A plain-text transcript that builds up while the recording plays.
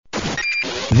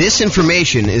This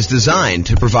information is designed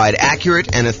to provide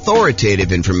accurate and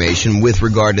authoritative information with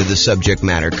regard to the subject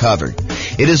matter covered.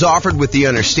 It is offered with the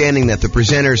understanding that the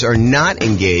presenters are not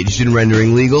engaged in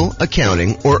rendering legal,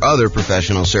 accounting, or other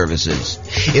professional services.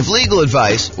 If legal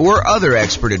advice or other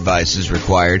expert advice is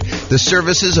required, the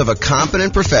services of a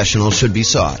competent professional should be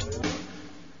sought.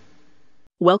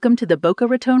 Welcome to the Boca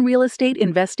Raton Real Estate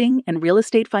Investing and Real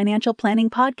Estate Financial Planning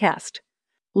Podcast.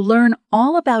 Learn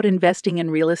all about investing in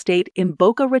real estate in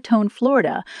Boca Raton,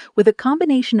 Florida, with a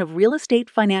combination of real estate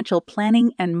financial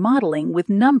planning and modeling with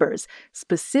numbers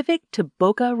specific to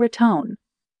Boca Raton,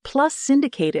 plus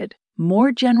syndicated,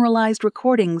 more generalized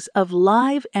recordings of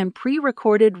live and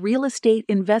pre-recorded real estate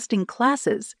investing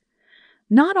classes,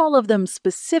 not all of them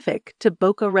specific to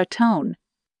Boca Raton.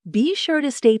 Be sure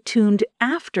to stay tuned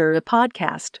after the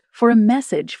podcast for a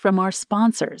message from our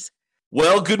sponsors.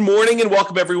 Well, good morning and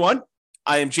welcome, everyone.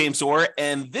 I am James Orr,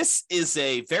 and this is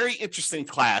a very interesting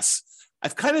class.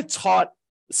 I've kind of taught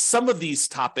some of these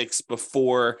topics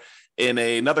before in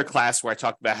another class where I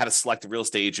talked about how to select a real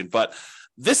estate agent, but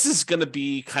this is going to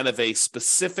be kind of a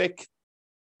specific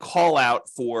call out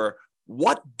for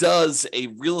what does a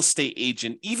real estate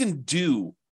agent even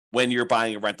do when you're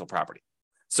buying a rental property.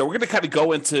 So we're going to kind of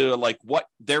go into like what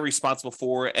they're responsible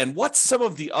for and what some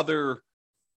of the other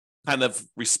kind of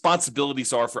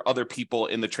responsibilities are for other people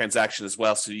in the transaction as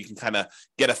well, so you can kind of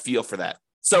get a feel for that.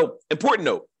 So, important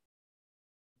note,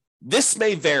 this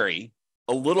may vary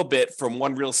a little bit from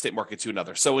one real estate market to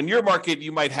another. So in your market,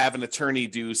 you might have an attorney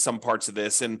do some parts of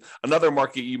this. In another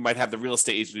market, you might have the real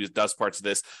estate agent who does parts of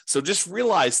this. So just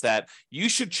realize that you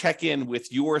should check in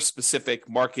with your specific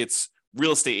market's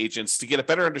real estate agents to get a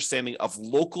better understanding of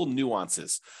local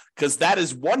nuances, because that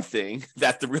is one thing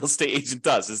that the real estate agent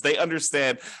does, is they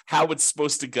understand how it's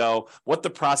supposed to go, what the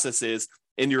process is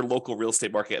in your local real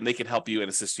estate market, and they can help you and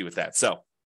assist you with that. So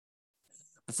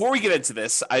before we get into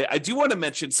this, I do want to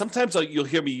mention, sometimes you'll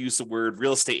hear me use the word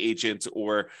real estate agent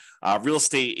or real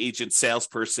estate agent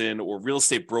salesperson or real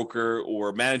estate broker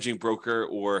or managing broker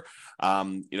or,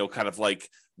 kind of like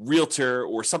realtor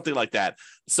or something like that.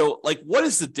 So like, what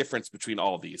is the difference between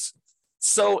all of these?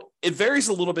 So it varies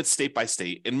a little bit state by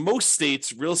state. In most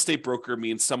states, real estate broker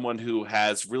means someone who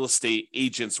has real estate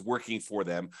agents working for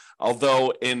them.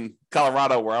 Although in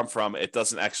Colorado, where I'm from, it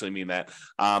doesn't actually mean that.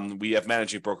 We have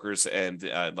managing brokers and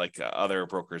other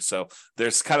brokers. So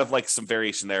there's kind of like some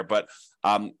variation there. But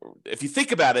if you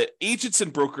think about it, agents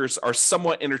and brokers are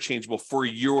somewhat interchangeable for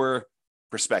your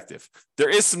perspective. There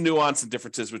is some nuance and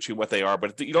differences between what they are,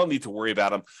 but you don't need to worry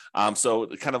about them. So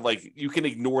kind of like you can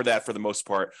ignore that for the most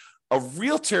part. A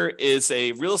realtor is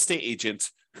a real estate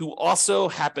agent who also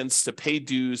happens to pay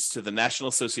dues to the National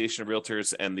Association of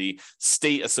Realtors and the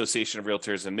State Association of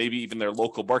Realtors and maybe even their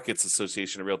local markets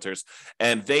association of realtors.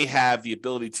 And they have the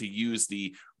ability to use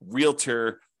the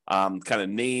realtor kind of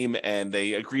name, and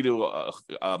they agree to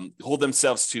hold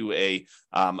themselves to a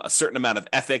certain amount of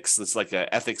ethics. It's like an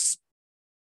ethics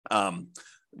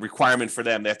requirement for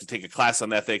them. They have to take a class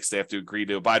on ethics. They have to agree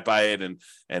to abide by it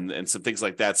and some things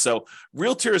like that. So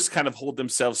realtors kind of hold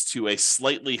themselves to a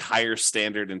slightly higher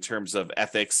standard in terms of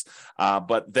ethics,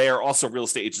 but they are also real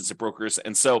estate agents and brokers.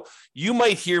 And so you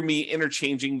might hear me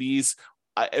interchanging these.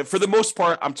 For the most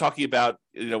part, I'm talking about,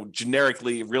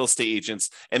 generically real estate agents.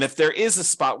 And if there is a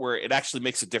spot where it actually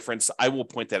makes a difference, I will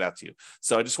point that out to you.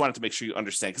 So I just wanted to make sure you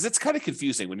understand, because it's kind of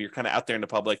confusing when you're kind of out there in the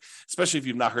public, especially if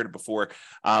you've not heard it before.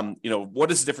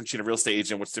 What is the difference between a real estate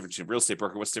agent? What's the difference between a real estate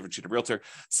broker? What's the difference between a realtor?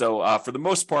 So for the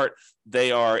most part,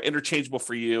 they are interchangeable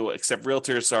for you, except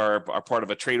realtors are part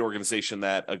of a trade organization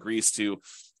that agrees to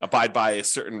abide by a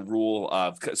certain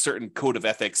rule, certain code of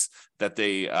ethics that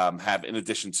they have in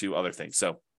addition to other things.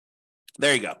 So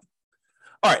there you go.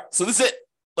 All right, so this is it.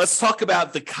 Let's talk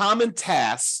about the common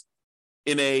tasks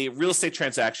in a real estate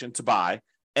transaction to buy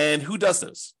and who does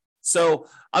those. So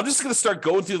I'm just going to start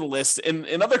going through the list.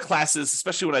 In other classes,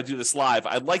 especially when I do this live,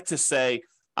 I'd like to say,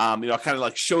 kind of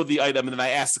like show the item and then I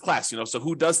ask the class, so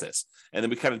who does this? And then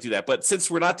we kind of do that. But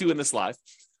since we're not doing this live,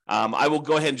 I will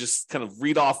go ahead and just kind of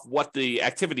read off what the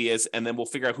activity is, and then we'll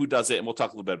figure out who does it, and we'll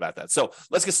talk a little bit about that. So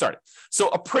let's get started. So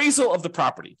appraisal of the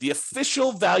property, the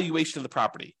official valuation of the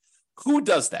property. Who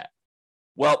does that?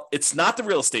 Well, it's not the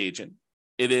real estate agent.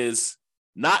 It is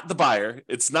not the buyer.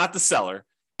 It's not the seller.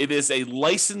 It is a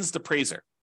licensed appraiser.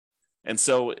 And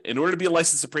so in order to be a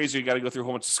licensed appraiser, you got to go through a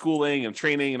whole bunch of schooling and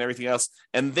training and everything else.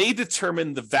 And they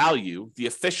determine the value, the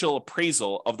official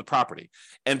appraisal of the property.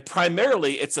 And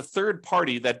primarily, it's a third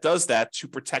party that does that to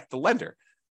protect the lender.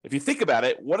 If you think about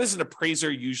it, what is an appraiser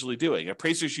usually doing? An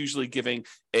appraiser is usually giving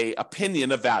an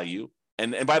opinion of value,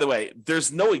 And by the way,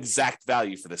 there's no exact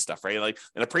value for this stuff, right? Like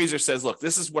an appraiser says, look,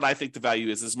 this is what I think the value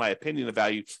is. This is my opinion of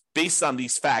value based on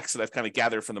these facts that I've kind of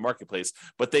gathered from the marketplace.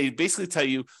 But they basically tell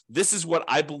you, this is what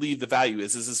I believe the value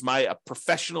is. This is my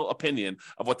professional opinion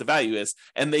of what the value is.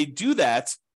 And they do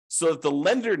that so that the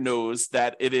lender knows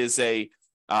that it is a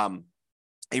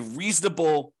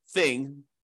reasonable thing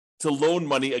to loan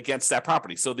money against that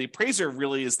property. So the appraiser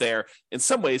really is there in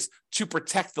some ways to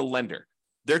protect the lender.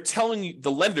 They're telling the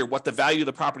lender what the value of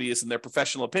the property is in their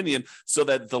professional opinion, so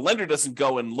that the lender doesn't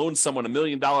go and loan someone $1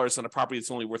 million on a property that's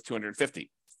only worth $250,000.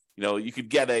 You could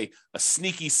get a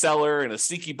sneaky seller and a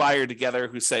sneaky buyer together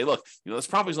who say, look, this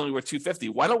property is only worth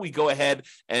 $250,000. Why don't we go ahead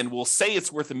and we'll say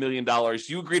it's worth $1 million.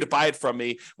 You agree to buy it from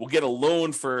me. We'll get a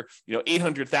loan for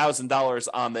 $800,000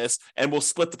 on this, and we'll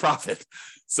split the profit.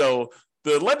 So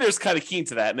the lender is kind of keen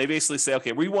to that. And they basically say,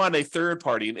 okay, we want a third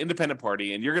party, an independent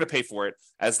party, and you're going to pay for it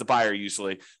as the buyer,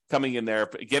 usually coming in there,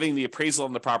 getting the appraisal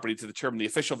on the property to determine the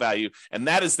official value. And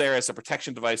that is there as a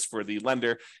protection device for the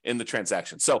lender in the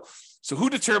transaction. So who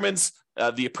determines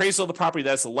the appraisal of the property?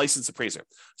 That's a licensed appraiser.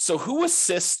 So who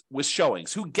assists with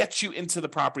showings? Who gets you into the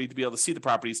property to be able to see the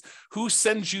properties? Who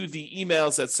sends you the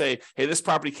emails that say, hey, this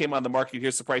property came on the market.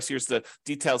 Here's the price. Here's the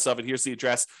details of it. Here's the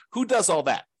address. Who does all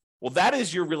that? Well, that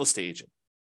is your real estate agent.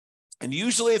 And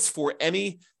usually it's for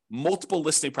any multiple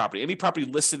listing property, any property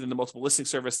listed in the multiple listing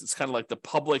service. It's kind of like the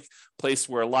public place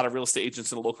where a lot of real estate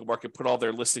agents in the local market put all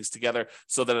their listings together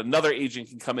so that another agent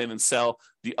can come in and sell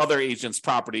the other agent's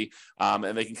property.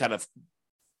 And they can kind of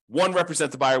one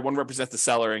represent the buyer, one represent the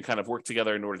seller, and kind of work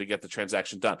together in order to get the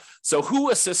transaction done. So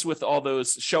who assists with all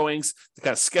those showings to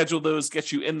kind of schedule those,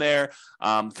 get you in there,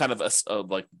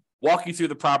 like walk you through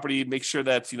the property, make sure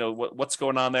that what's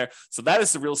going on there. So that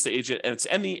is the real estate agent, and it's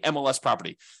any MLS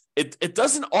property. It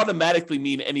doesn't automatically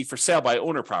mean any for sale by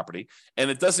owner property,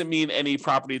 and it doesn't mean any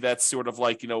property that's sort of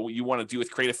like you want to do with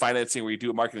creative financing where you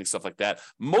do marketing, stuff like that.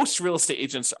 Most real estate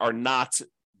agents are not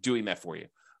doing that for you.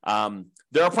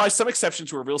 There are probably some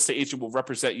exceptions where a real estate agent will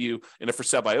represent you in a for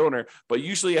sale by owner, but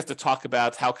usually you have to talk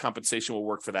about how compensation will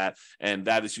work for that, and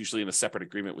that is usually in a separate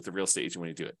agreement with the real estate agent when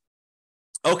you do it.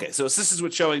 Okay, so this is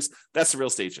with showings. That's the real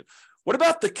estate agent. What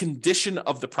about the condition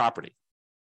of the property?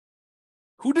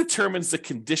 Who determines the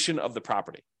condition of the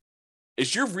property?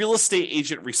 Is your real estate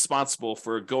agent responsible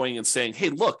for going and saying, hey,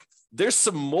 look, there's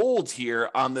some mold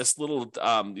here on this little,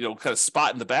 kind of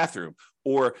spot in the bathroom?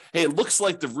 Or, hey, it looks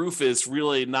like the roof is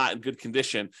really not in good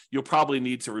condition. You'll probably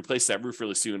need to replace that roof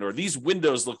really soon. Or these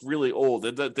windows look really old.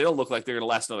 They don't look like they're going to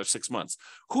last another 6 months.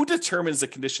 Who determines the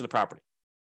condition of the property?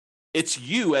 It's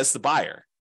you as the buyer.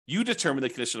 You determine the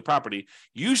condition of the property,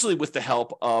 usually with the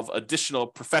help of additional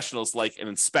professionals like an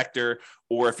inspector,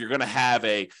 or if you're going to have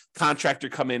a contractor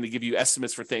come in to give you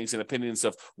estimates for things and opinions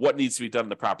of what needs to be done in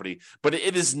the property. But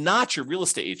it is not your real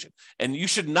estate agent, and you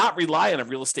should not rely on a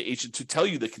real estate agent to tell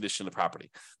you the condition of the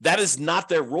property. That is not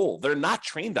their role. They're not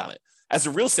trained on it. As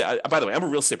a real estate, by the way, I'm a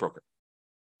real estate broker.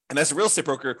 And as a real estate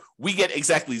broker, we get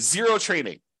exactly zero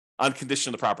training on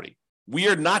condition of the property. We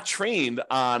are not trained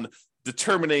on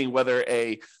determining whether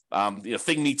a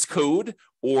thing meets code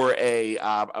or a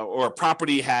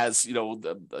property has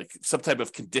like some type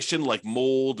of condition like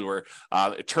mold or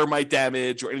termite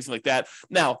damage or anything like that.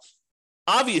 Now,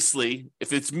 obviously,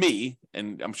 if it's me,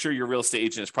 and I'm sure your real estate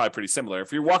agent is probably pretty similar,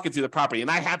 if you're walking through the property and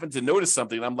I happen to notice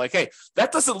something, and I'm like, hey,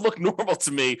 that doesn't look normal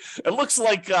to me. It looks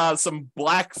like some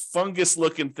black fungus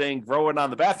looking thing growing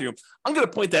on the bathroom. I'm going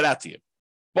to point that out to you.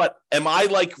 But am I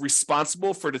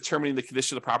responsible for determining the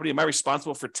condition of the property? Am I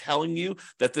responsible for telling you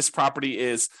that this property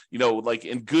is,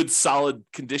 in good, solid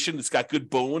condition? It's got good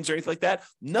bones or anything like that?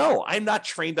 No, I'm not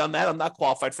trained on that. I'm not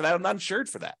qualified for that. I'm not insured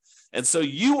for that. And so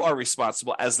you are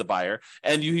responsible as the buyer,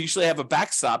 and you usually have a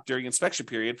backstop during inspection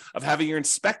period of having your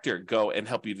inspector go and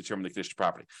help you determine the condition of the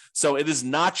property. So it is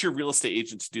not your real estate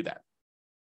agent to do that.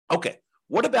 Okay,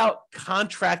 what about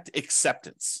contract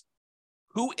acceptance?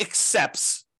 Who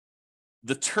accepts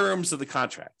the terms of the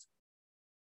contract?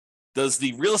 Does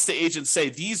the real estate agent say,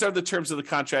 these are the terms of the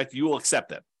contract, you will accept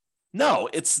them? No,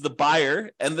 it's the buyer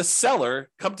and the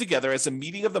seller come together as a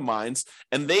meeting of the minds,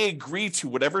 and they agree to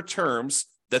whatever terms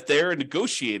that they're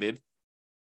negotiated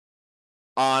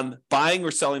on buying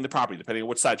or selling the property, depending on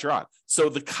which side you're on. So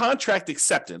the contract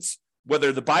acceptance,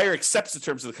 whether the buyer accepts the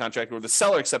terms of the contract or the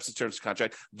seller accepts the terms of the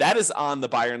contract, that is on the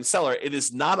buyer and the seller. It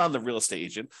is not on the real estate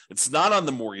agent. It's not on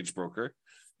the mortgage broker.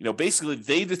 Basically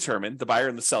they determine, the buyer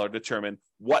and the seller determine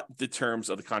what the terms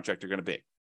of the contract are going to be.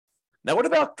 Now, what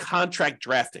about contract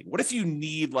drafting? What if you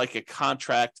need a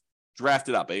contract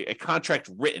drafted up, a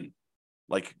contract written,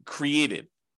 created,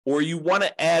 or you want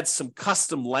to add some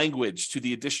custom language to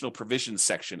the additional provisions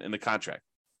section in the contract?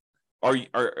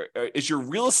 Is your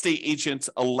real estate agent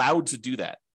allowed to do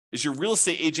that? Is your real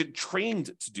estate agent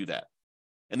trained to do that?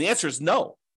 And the answer is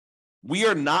no. We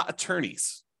are not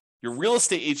attorneys. Your real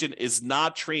estate agent is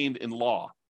not trained in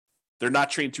law. They're not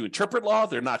trained to interpret law.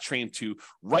 They're not trained to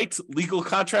write legal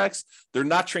contracts. They're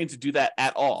not trained to do that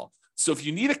at all. So if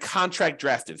you need a contract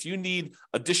drafted, if you need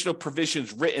additional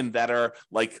provisions written that are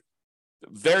like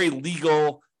very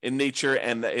legal in nature,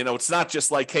 and it's not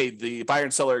just like, hey, the buyer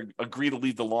and seller agree to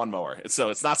leave the lawnmower. So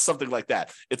it's not something like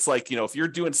that. It's like, if you're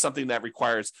doing something that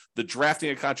requires the drafting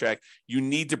of a contract, you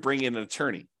need to bring in an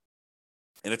attorney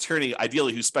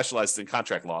ideally who specializes in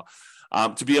contract law,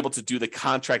 to be able to do the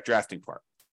contract drafting part.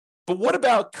 But what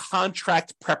about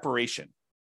contract preparation?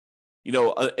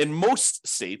 In most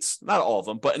states, not all of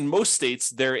them, but in most states,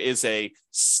 there is a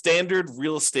standard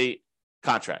real estate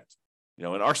contract. In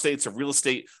our state, it's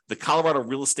the Colorado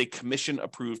Real Estate Commission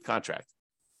approved contract.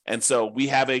 And so we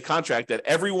have a contract that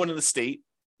everyone in the state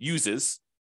uses.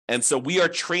 And so we are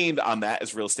trained on that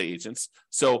as real estate agents.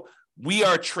 So we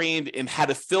are trained in how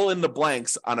to fill in the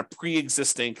blanks on a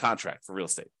pre-existing contract for real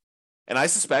estate. And I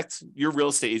suspect your real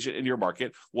estate agent in your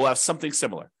market will have something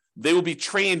similar. They will be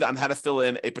trained on how to fill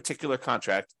in a particular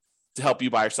contract to help you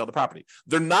buy or sell the property.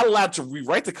 They're not allowed to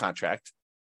rewrite the contract.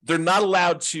 They're not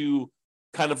allowed to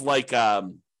kind of like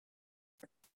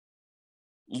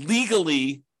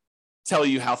legally tell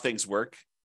you how things work.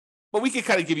 But we can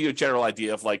kind of give you a general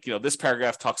idea of like, this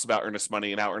paragraph talks about earnest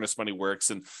money and how earnest money works.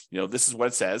 And, this is what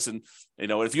it says. And,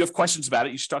 if you have questions about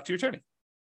it, you should talk to your attorney.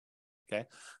 Okay.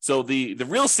 So the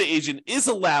real estate agent is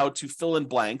allowed to fill in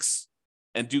blanks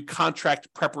and do contract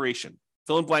preparation,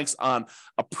 fill in blanks on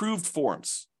approved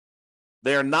forms.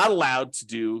 They are not allowed to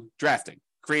do drafting,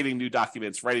 creating new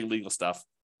documents, writing legal stuff.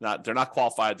 They're not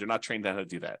qualified. They're not trained on how to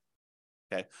do that.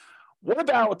 Okay. What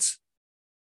about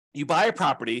you buy a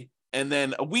property and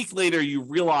then a week later you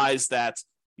realize that,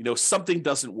 something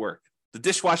doesn't work. The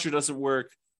dishwasher doesn't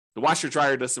work. The washer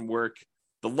dryer doesn't work.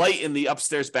 The light in the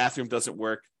upstairs bathroom doesn't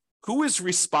work. Who is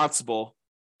responsible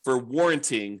for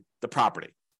warranting the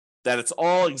property? That it's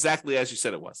all exactly as you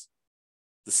said it was.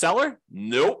 The seller?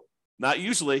 Nope, not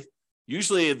usually.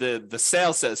 Usually the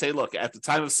sale says, hey, look, at the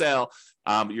time of sale,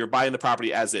 you're buying the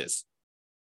property as is.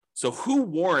 So who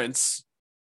warrants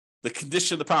the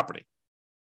condition of the property?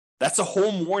 That's a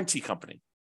home warranty company.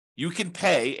 You can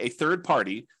pay a third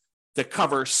party to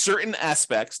cover certain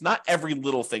aspects, not every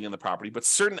little thing in the property, but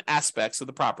certain aspects of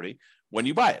the property when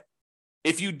you buy it.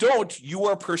 If you don't, you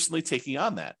are personally taking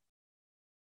on that.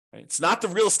 Right? It's not the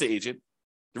real estate agent.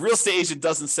 The real estate agent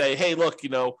doesn't say, hey, look,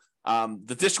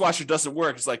 the dishwasher doesn't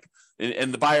work. It's like,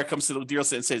 and the buyer comes to the dealer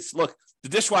and says, look, the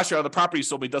dishwasher on the property you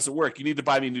sold me doesn't work. You need to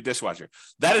buy me a new dishwasher.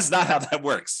 That is not how that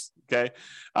works. Okay.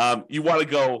 You want to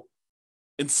go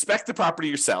inspect the property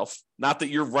yourself. Not that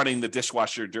you're running the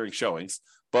dishwasher during showings,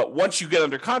 but once you get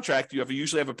under contract, you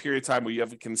usually have a period of time where you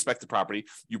can inspect the property.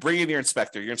 You bring in your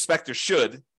inspector. Your inspector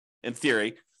should, in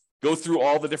theory, go through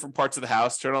all the different parts of the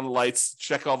house, turn on the lights,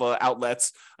 check all the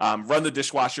outlets, run the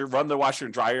dishwasher, run the washer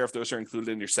and dryer if those are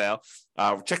included in your sale,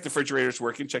 check the refrigerator's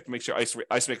working, check to make sure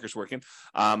ice maker's working.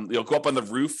 Go up on the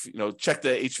roof, check the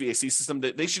HVAC system.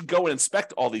 They should go and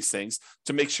inspect all these things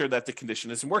to make sure that the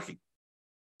condition isn't working.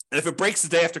 And if it breaks the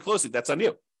day after closing, that's on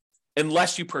you,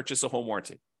 unless you purchase a home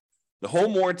warranty. The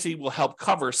home warranty will help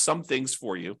cover some things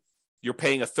for you. You're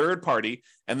paying a third party,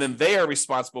 and then they are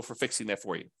responsible for fixing that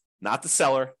for you. Not the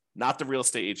seller, not the real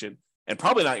estate agent, and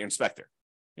probably not your inspector.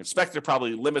 Your inspector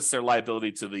probably limits their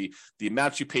liability to the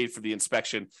amount you paid for the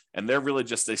inspection, and they're really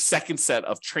just a second set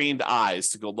of trained eyes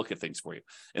to go look at things for you.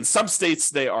 In some states,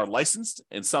 they are licensed,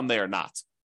 and some they are not.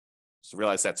 So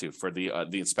realize that too for the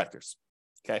inspectors.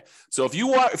 Okay, so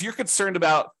if you're concerned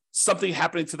about something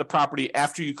happening to the property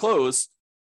after you close,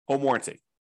 home warranty.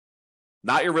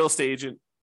 Not your real estate agent,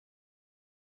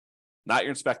 not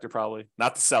your inspector, probably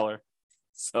not the seller.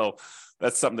 So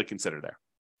that's something to consider there.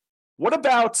 What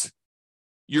about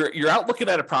you're out looking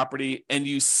at a property and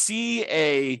you see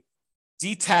a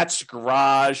detached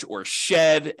garage or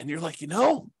shed, and you're like,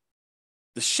 the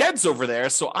shed's over there,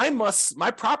 so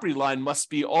my property line must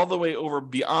be all the way over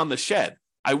beyond the shed.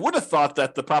 I would have thought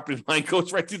that the property line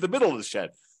goes right through the middle of the shed.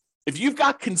 If you've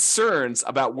got concerns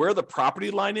about where the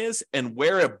property line is and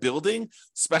where a building,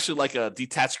 especially like a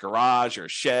detached garage or a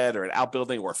shed or an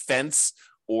outbuilding or a fence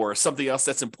or something else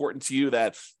that's important to you,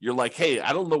 that you're like, hey,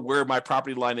 I don't know where my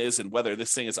property line is and whether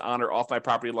this thing is on or off my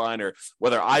property line, or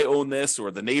whether I own this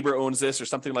or the neighbor owns this or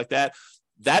something like that.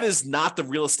 That is not the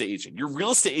real estate agent. Your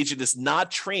real estate agent is not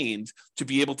trained to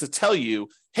be able to tell you,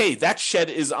 hey, that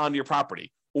shed is on your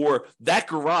property, or that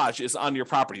garage is on your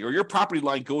property, or your property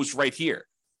line goes right here.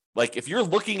 Like if you're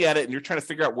looking at it and you're trying to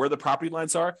figure out where the property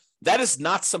lines are, that is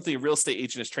not something a real estate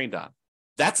agent is trained on.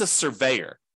 That's a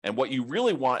surveyor. And what you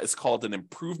really want is called an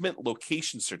improvement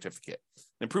location certificate.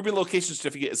 An improvement location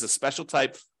certificate is a special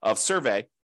type of survey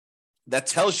that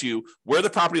tells you where the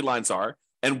property lines are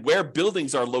and where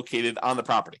buildings are located on the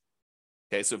property.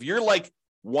 Okay, so if you're like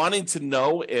wanting to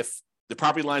know if the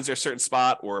property lines are a certain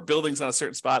spot or buildings on a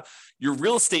certain spot, your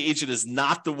real estate agent is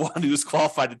not the one who's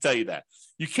qualified to tell you that.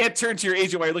 You can't turn to your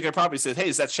agent while you're looking at property and say, hey,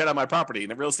 is that shed on my property?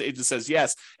 And the real estate agent says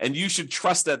yes, and you should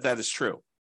trust that that is true.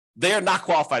 They are not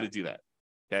qualified to do that.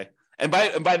 Okay. And by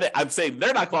that, I'm saying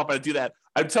they're not qualified to do that.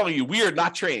 I'm telling you, we are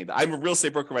not trained. I'm a real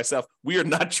estate broker myself. We are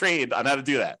not trained on how to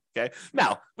do that. Okay.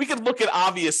 Now, we can look at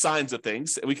obvious signs of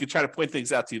things and we can try to point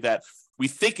things out to you that we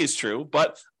think is true,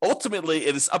 but ultimately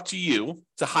it is up to you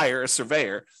to hire a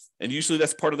surveyor. And usually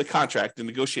that's part of the contract, the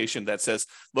negotiation that says,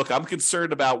 look, I'm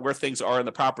concerned about where things are in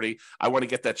the property. I want to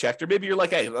get that checked. Or maybe you're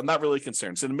like, hey, I'm not really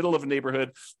concerned. It's in the middle of a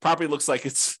neighborhood. Property looks like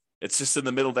it's just in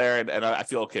the middle there. And I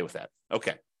feel okay with that.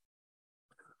 Okay.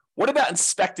 What about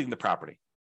inspecting the property,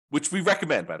 which we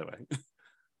recommend, by the way?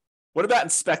 What about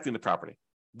inspecting the property?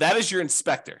 That is your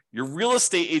inspector. Your real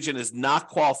estate agent is not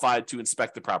qualified to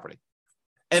inspect the property.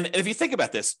 And if you think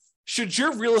about this, should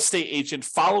your real estate agent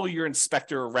follow your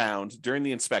inspector around during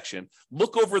the inspection,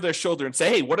 look over their shoulder and say,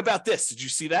 hey, what about this? Did you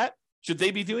see that? Should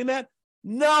they be doing that?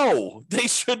 No, they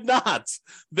should not.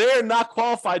 They're not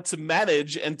qualified to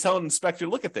manage and tell an inspector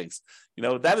to look at things. You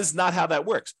know, that is not how that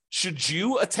works. Should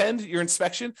you attend your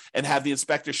inspection and have the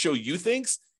inspector show you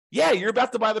things? Yeah, you're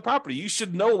about to buy the property. You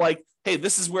should know, like, hey,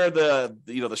 this is where the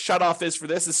shutoff is for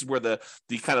this. This is where the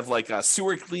kind of like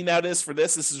sewer clean out is for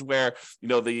this. This is where,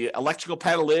 the electrical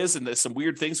panel is, and there's some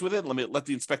weird things with it. Let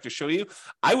the inspector show you.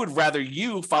 I would rather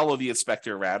you follow the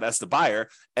inspector around as the buyer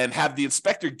and have the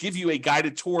inspector give you a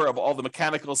guided tour of all the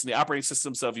mechanicals and the operating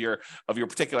systems of your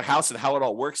particular house and how it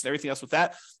all works and everything else with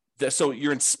that. So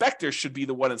your inspector should be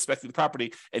the one inspecting the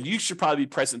property, and you should probably be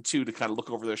present too to kind of look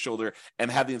over their shoulder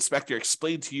and have the inspector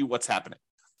explain to you what's happening.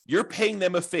 You're paying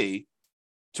them a fee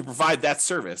to provide that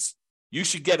service. You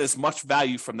should get as much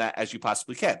value from that as you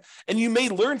possibly can. And you may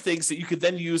learn things that you could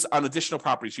then use on additional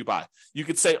properties you buy. You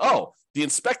could say, oh, the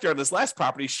inspector on this last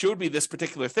property showed me this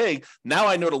particular thing. Now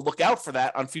I know to look out for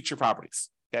that on future properties.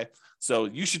 Okay. So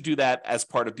you should do that as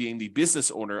part of being the business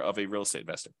owner of a real estate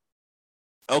investor.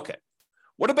 Okay.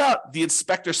 What about the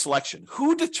inspector selection?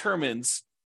 Who determines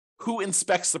who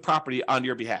inspects the property on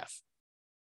your behalf?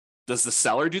 Does the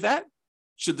seller do that?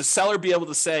 Should the seller be able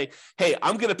to say, hey,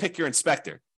 I'm going to pick your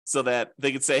inspector, so that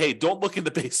they can say, hey, don't look in the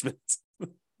basement?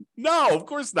 No, of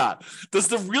course not. Does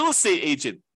the real estate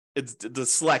agent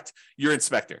select your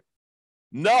inspector?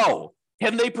 No.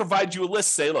 Can they provide you a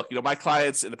list? Say, look, my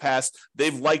clients in the past,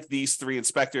 they've liked these 3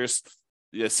 inspectors,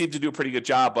 seem to do a pretty good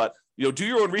job, but do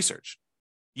your own research.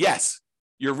 Yes.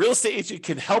 Your real estate agent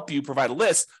can help you provide a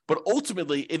list, but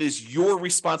ultimately it is your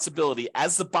responsibility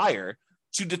as the buyer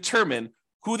to determine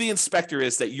who the inspector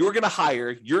is that you're going to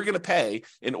hire, you're going to pay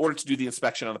in order to do the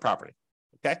inspection on the property.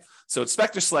 Okay? So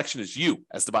inspector selection is you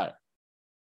as the buyer.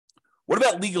 What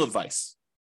about legal advice?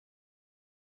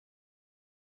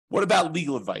 What about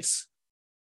legal advice?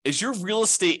 Is your real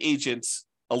estate agent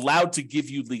allowed to give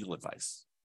you legal advice?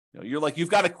 You're like, you've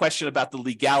got a question about the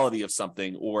legality of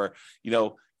something, or,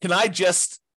 can I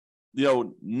just,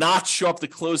 not show up to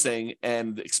closing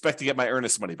and expect to get my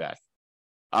earnest money back?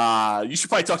 You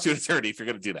should probably talk to an attorney if you're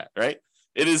going to do that, right?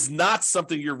 It is not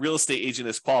something your real estate agent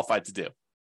is qualified to do.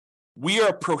 We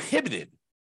are prohibited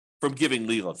from giving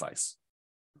legal advice.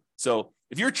 So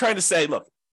if you're trying to say, look,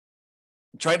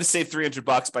 I'm trying to save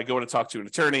 $300 by going to talk to an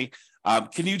attorney,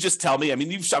 can you just tell me? I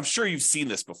mean, I'm sure you've seen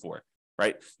this before,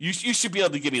 right? You should be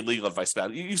able to give me legal advice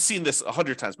about it. You've seen this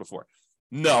 100 times before.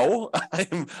 No, I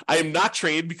am not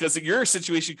trained, because your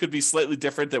situation could be slightly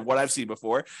different than what I've seen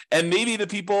before. And maybe the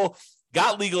people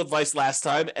got legal advice last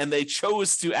time and they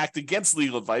chose to act against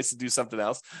legal advice and do something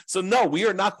else. So no, we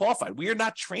are not qualified. We are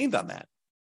not trained on that.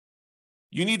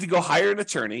 You need to go hire an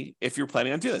attorney if you're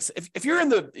planning on doing this. If you're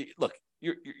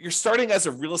you're starting as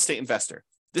a real estate investor.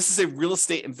 This is a real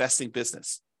estate investing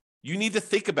business. You need to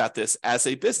think about this as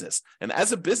a business. And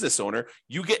as a business owner,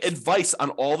 you get advice on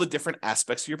all the different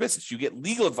aspects of your business. You get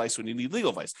legal advice when you need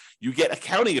legal advice. You get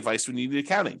accounting advice when you need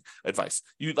accounting advice.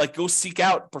 You go seek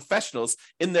out professionals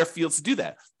in their fields to do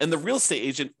that. And the real estate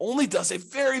agent only does a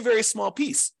very, very small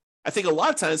piece. I think a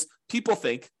lot of times people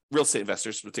think, real estate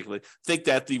investors particularly, think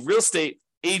that the real estate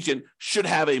agent should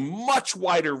have a much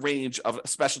wider range of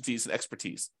specialties and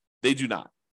expertise. They do not.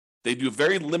 They do a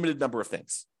very limited number of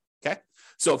things. Okay.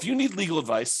 So if you need legal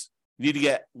advice, you need to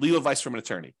get legal advice from an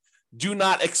attorney. do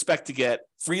not expect to get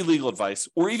free legal advice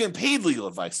or even paid legal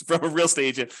advice from a real estate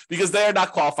agent because they are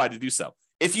not qualified to do so.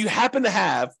 If you happen to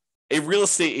have a real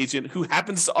estate agent who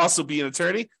happens to also be an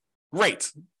attorney,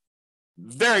 great.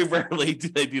 Very rarely do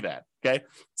they do that, okay?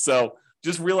 So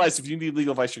just realize if you need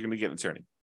legal advice, you're going to get an attorney.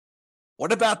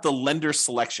 What about the lender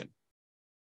selection?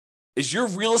 Is your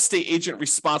real estate agent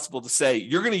responsible to say,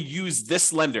 you're going to use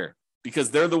this lender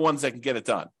because they're the ones that can get it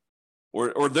done?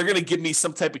 Or they're going to give me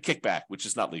some type of kickback, which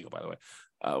is not legal, by the way,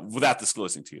 without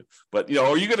disclosing to you. But,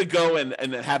 are you going to go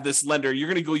and have this lender, you're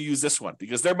going to go use this one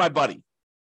because they're my buddy?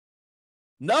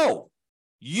 No,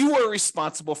 you are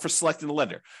responsible for selecting the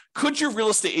lender. Could your real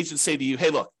estate agent say to you, hey,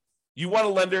 look, you want a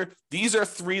lender? These are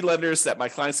 3 lenders that my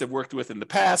clients have worked with in the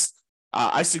past.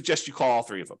 I suggest you call all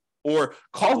 3 of them. Or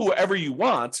call whoever you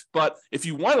want, but if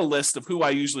you want a list of who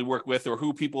I usually work with or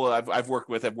who people I've worked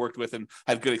with and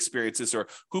had good experiences, or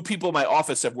who people in my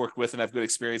office have worked with and have good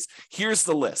experience, here's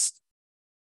the list.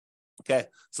 Okay,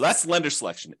 so that's lender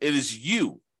selection. It is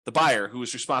you, the buyer, who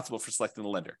is responsible for selecting the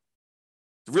lender.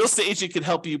 The real estate agent can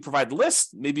help you provide the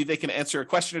list. Maybe they can answer a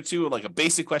question or two, like a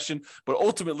basic question, but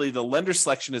ultimately the lender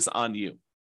selection is on you.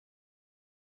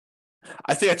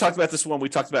 I think I talked about this when we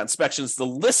talked about inspections, the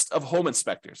list of home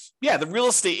inspectors. Yeah, the real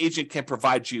estate agent can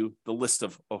provide you the list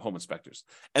of home inspectors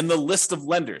and the list of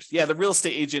lenders. Yeah, the real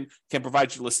estate agent can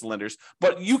provide you a list of lenders,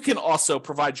 but you can also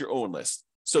provide your own list.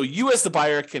 So you as the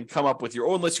buyer can come up with your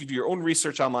own list. You can do your own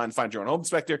research online, find your own home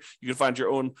inspector. You can find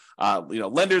your own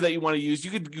lender that you want to use.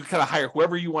 You can kind of hire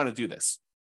whoever you want to do this.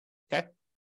 Okay.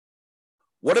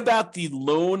 What about the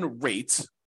loan rate,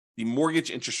 the mortgage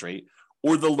interest rate,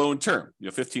 or the loan term?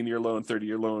 15-year loan,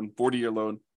 30-year loan, 40-year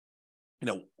loan.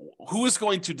 Who is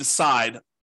going to decide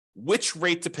which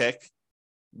rate to pick,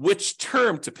 which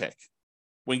term to pick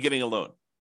when getting a loan?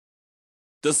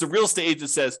 Does the real estate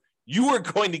agent says, you are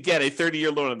going to get a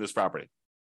 30-year loan on this property?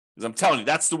 Because I'm telling you,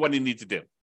 that's the one you need to do.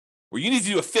 Or you need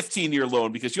to do a 15-year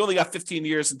loan because you only got 15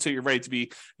 years until you're ready to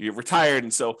be retired.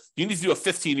 And so you need to do a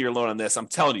 15-year loan on this. I'm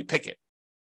telling you, pick it.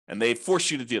 And they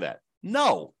force you to do that.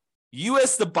 No, you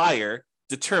as the buyer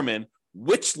determine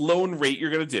which loan rate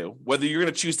you're going to do, whether you're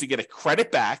going to choose to get a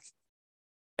credit back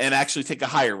and actually take a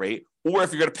higher rate, or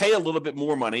if you're going to pay a little bit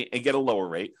more money and get a lower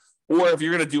rate, or if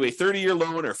you're going to do a 30-year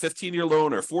loan or 15-year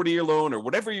loan or 40-year loan or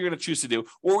whatever you're going to choose to do,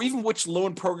 or even which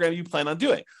loan program you plan on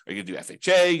doing. Are you going to do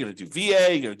FHA? You're going to do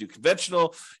VA? You're going to do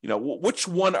conventional? Which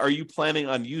one are you planning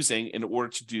on using in order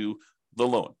to do the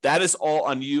loan? That is all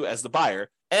on you as the buyer,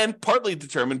 and partly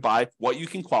determined by what you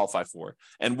can qualify for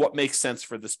and what makes sense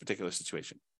for this particular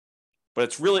situation. But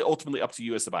it's really ultimately up to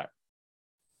you as the buyer.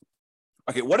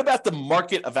 Okay, what about the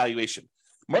market evaluation?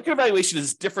 Market evaluation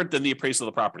is different than the appraisal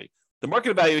of the property. The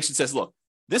market evaluation says, look,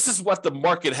 this is what the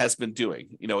market has been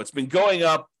doing. It's been going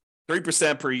up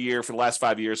 3% per year for the last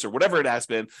 5 years or whatever it has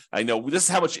been. I know this is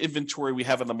how much inventory we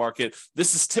have in the market.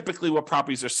 This is typically what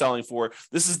properties are selling for.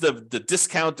 This is the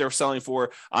discount they're selling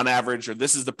for on average, or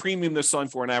this is the premium they're selling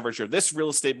for on average, or this real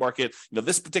estate market,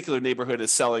 this particular neighborhood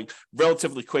is selling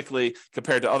relatively quickly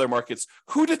compared to other markets.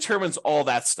 Who determines all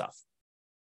that stuff?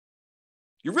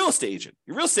 Your real estate agent.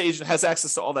 Your real estate agent has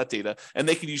access to all that data, and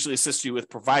they can usually assist you with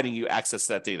providing you access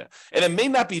to that data. And it may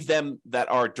not be them that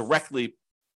are directly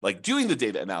doing the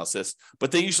data analysis,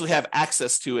 but they usually have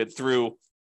access to it through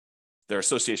their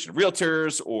association of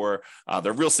realtors or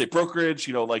their real estate brokerage.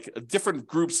 Different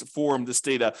groups form this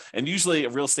data, and usually a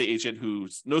real estate agent who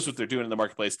knows what they're doing in the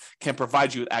marketplace can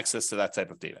provide you with access to that type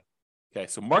of data. Okay,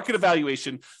 so market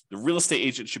evaluation, the real estate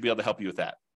agent should be able to help you with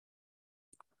that.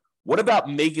 What about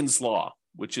Megan's Law,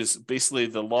 which is basically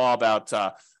the law about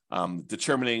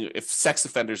determining if sex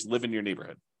offenders live in your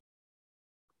neighborhood?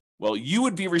 Well, you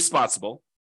would be responsible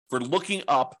for looking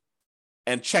up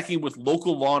and checking with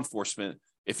local law enforcement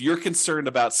if you're concerned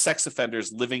about sex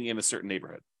offenders living in a certain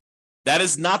neighborhood. That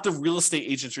is not the real estate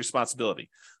agent's responsibility.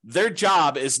 Their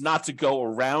job is not to go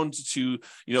around to,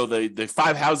 the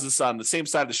 5 houses on the same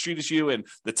side of the street as you and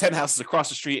the 10 houses across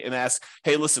the street and ask,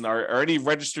 hey, listen, are any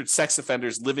registered sex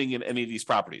offenders living in any of these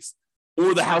properties?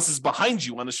 Or the houses behind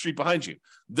you, on the street behind you.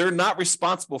 They're not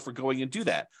responsible for going and do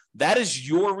that. That is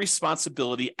your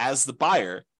responsibility as the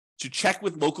buyer to check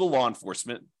with local law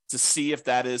enforcement to see if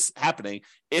that is happening,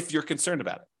 if you're concerned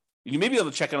about it. You may be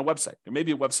able to check on a website. There may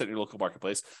be a website in your local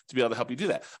marketplace to be able to help you do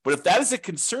that. But if that is a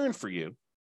concern for you,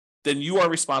 then you are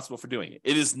responsible for doing it.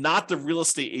 It is not the real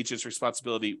estate agent's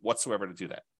responsibility whatsoever to do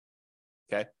that.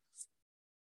 Okay?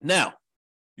 Now,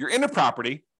 you're in a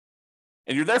property,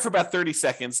 and you're there for about 30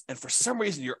 seconds, and for some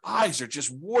reason, your eyes are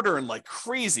just watering like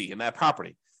crazy in that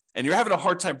property. and you're having a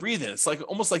hard time breathing. It's like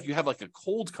almost like you have like a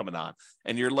cold coming on,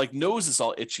 and your like nose is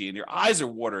all itchy and your eyes are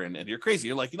watering and you're crazy.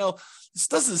 You're like, this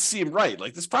doesn't seem right.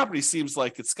 Like this property seems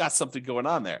like it's got something going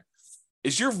on there.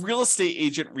 Is your real estate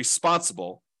agent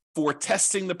responsible for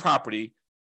testing the property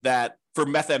for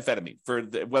methamphetamine,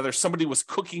 whether somebody was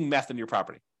cooking meth in your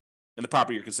property, in the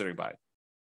property you're considering buying?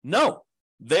 No,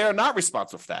 they are not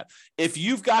responsible for that. If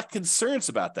you've got concerns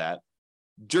about that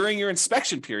during your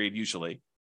inspection period, usually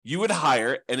you would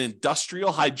hire an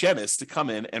industrial hygienist to come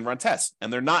in and run tests,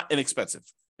 and they're not inexpensive.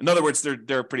 In other words,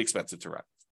 they're pretty expensive to run. I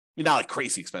mean, not like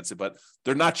crazy expensive, but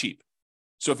they're not cheap.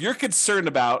 So if you're concerned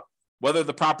about whether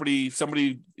the property,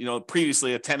 somebody,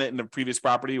 previously a tenant in the previous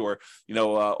property or,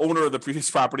 owner of the previous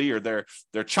property or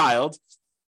their child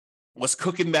was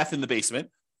cooking meth in the basement,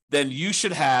 then you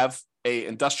should have an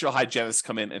industrial hygienist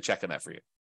come in and check on that for you.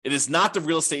 It is not the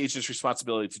real estate agent's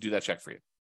responsibility to do that check for you.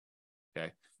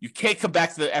 Okay. You can't come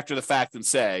back after the fact and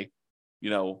say,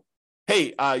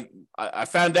 hey, I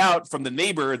found out from the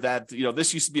neighbor that,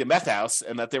 this used to be a meth house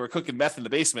and that they were cooking meth in the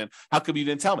basement. How come you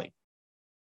didn't tell me?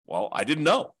 Well, I didn't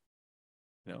know.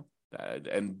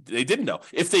 And they didn't know.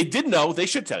 If they did know, they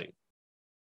should tell you,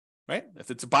 right?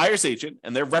 If it's a buyer's agent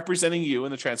and they're representing you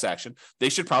in the transaction, they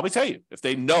should probably tell you if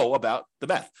they know about the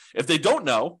meth. If they don't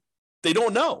know, they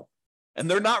don't know.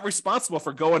 And they're not responsible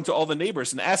for going to all the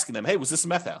neighbors and asking them, hey, was this a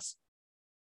meth house?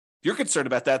 If you're concerned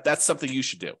about that, that's something you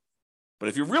should do. But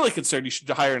if you're really concerned, you should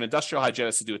hire an industrial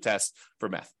hygienist to do a test for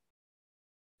meth.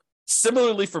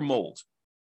 Similarly for mold.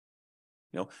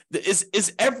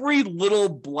 Is every little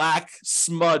black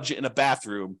smudge in a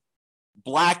bathroom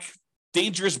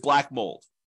dangerous black mold?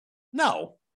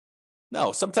 No.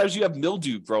 Sometimes you have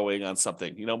mildew growing on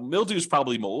something. Mildew is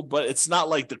probably mold, but it's not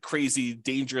like the crazy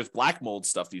dangerous black mold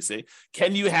stuff you see.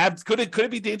 Could it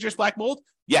be dangerous black mold?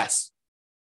 Yes.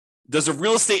 Does a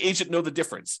real estate agent know the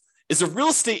difference? Is a real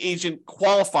estate agent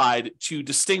qualified to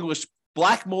distinguish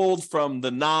black mold from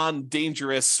the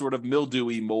non-dangerous sort of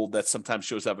mildewy mold that sometimes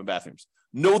shows up in bathrooms?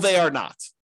 No, they are not.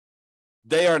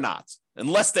 They are not.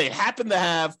 Unless they happen to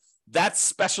have that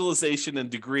specialization and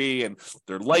degree and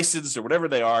they're licensed or whatever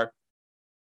they are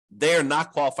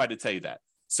not qualified to tell you that.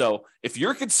 So if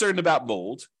you're concerned about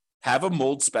mold, have a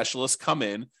mold specialist come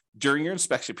in during your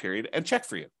inspection period and check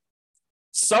for you.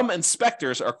 Some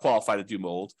inspectors are qualified to do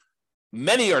mold.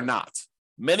 Many are not.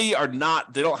 Many are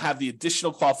not. They don't have the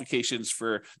additional qualifications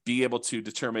for being able to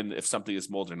determine if something is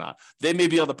mold or not. They may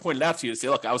be able to point it out to you and say,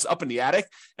 look, I was up in the attic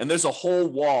and there's a whole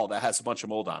wall that has a bunch of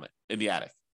mold on it in the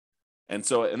attic. And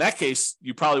so in that case,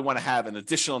 you probably want to have an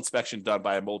additional inspection done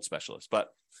by a mold specialist. But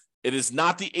it is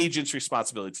not the agent's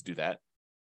responsibility to do that.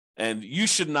 And you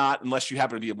should not, unless you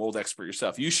happen to be a mold expert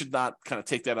yourself, you should not kind of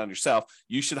take that on yourself.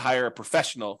 You should hire a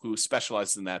professional who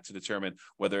specializes in that to determine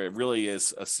whether it really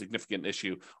is a significant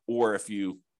issue or if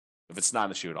it's not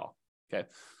an issue at all. Okay.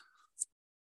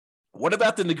 What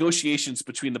about the negotiations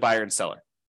between the buyer and seller?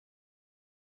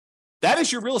 That is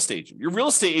your real estate agent. Your real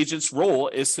estate agent's role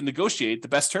is to negotiate the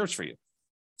best terms for you.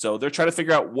 So they're trying to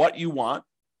figure out what you want,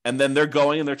 and then they're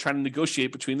trying to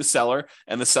negotiate between the seller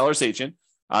and the seller's agent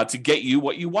to get you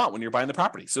what you want when you're buying the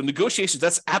property. So negotiations,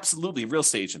 that's absolutely a real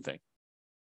estate agent thing.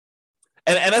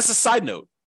 And as a side note,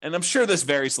 and I'm sure this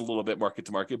varies a little bit market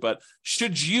to market, but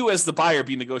should you as the buyer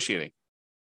be negotiating?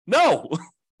 No,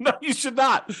 no, you should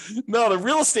not. No, the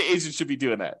real estate agent should be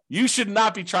doing that. You should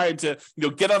not be trying to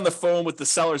get on the phone with the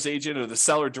seller's agent or the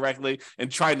seller directly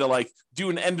and trying to do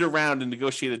an end around and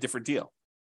negotiate a different deal.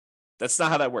 That's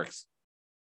not how that works.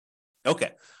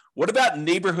 Okay, what about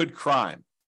neighborhood crime?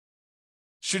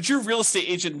 Should your real estate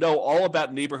agent know all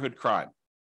about neighborhood crime?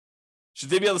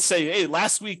 Should they be able to say, hey,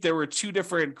 last week there were 2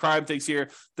 different crime things here.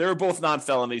 They were both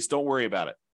non-felonies. Don't worry about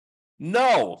it.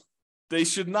 No, they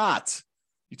should not.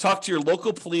 You talk to your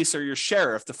local police or your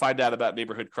sheriff to find out about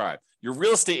neighborhood crime. Your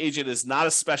real estate agent is not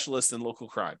a specialist in local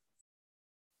crime.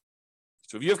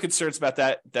 So if you have concerns about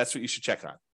that, that's what you should check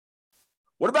on.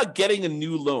 What about getting a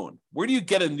new loan? Where do you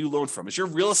get a new loan from? Is your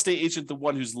real estate agent the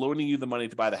one who's loaning you the money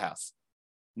to buy the house?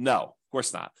 No, of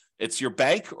course not. It's your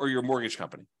bank or your mortgage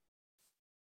company.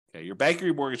 Okay, your bank or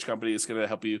your mortgage company is going to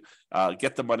help you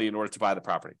get the money in order to buy the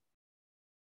property.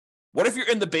 What if you're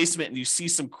in the basement and you see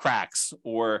some cracks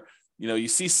or you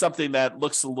see something that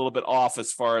looks a little bit off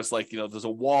as far as there's a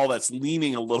wall that's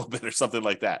leaning a little bit or something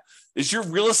like that? Is your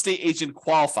real estate agent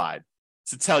qualified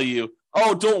to tell you,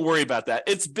 oh, don't worry about that.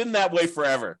 It's been that way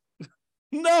forever?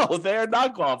 No, they are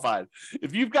not qualified.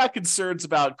 If you've got concerns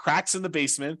about cracks in the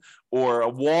basement or a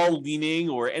wall leaning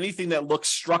or anything that looks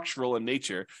structural in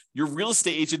nature, your real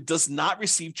estate agent does not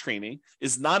receive training,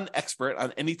 is not an expert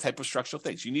on any type of structural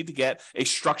things. You need to get a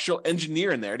structural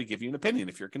engineer in there to give you an opinion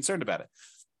if you're concerned about it.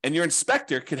 And your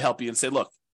inspector could help you and say,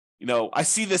 look, I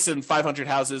see this in 500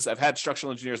 houses. I've had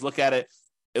structural engineers look at it.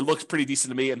 It looks pretty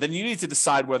decent to me. And then you need to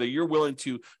decide whether you're willing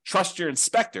to trust your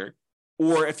inspector,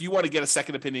 or if you want to get a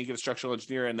second opinion, get a structural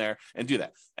engineer in there and do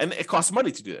that. And it costs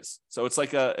money to do this. So it's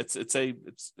like it's a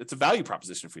value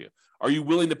proposition for you. Are you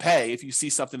willing to pay if you see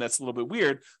something that's a little bit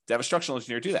weird to have a structural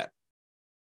engineer do that?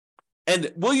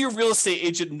 And will your real estate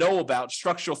agent know about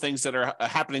structural things that are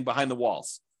happening behind the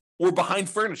walls or behind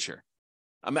furniture?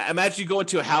 Imagine you go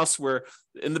into a house where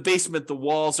in the basement, the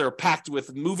walls are packed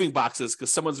with moving boxes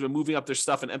because someone's been moving up their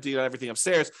stuff and emptying out everything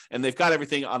upstairs, and they've got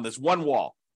everything on this one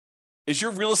wall. Is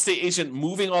your real estate agent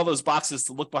moving all those boxes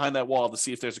to look behind that wall to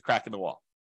see if there's a crack in the wall?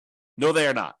 No, they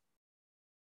are not.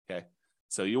 Okay.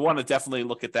 So you want to definitely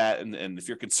look at that. And if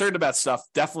you're concerned about stuff,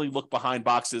 definitely look behind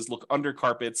boxes, look under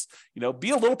carpets, be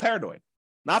a little paranoid.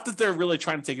 Not that they're really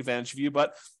trying to take advantage of you,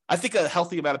 but I think a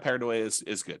healthy amount of paranoia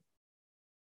is good.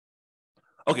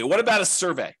 Okay, what about a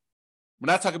survey?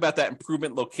 We're not talking about that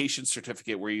improvement location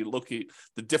certificate where you locate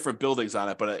the different buildings on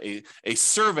it, but a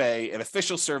survey, an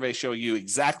official survey showing you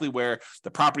exactly where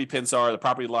the property pins are, the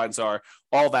property lines are,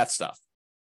 all that stuff.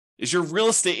 Is your real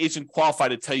estate agent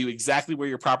qualified to tell you exactly where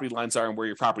your property lines are and where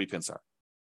your property pins are?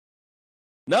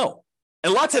 No.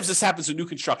 And a lot of times this happens with new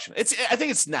construction. I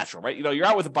think it's natural, right? You're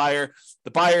out with a buyer.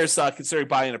 The buyer's considering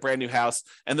buying a brand new house,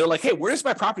 and they're like, hey, where does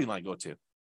my property line go to?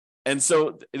 And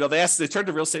so, they turn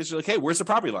to real estate agent, like, hey, where's the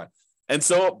property line? And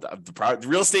so the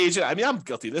real estate agent, I'm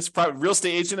guilty of this, real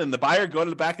estate agent and the buyer go to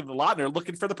the back of the lot and they're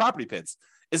looking for the property pins.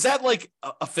 Is that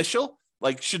official?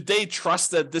 Should they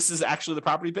trust that this is actually the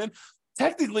property pin?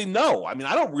 Technically, no. I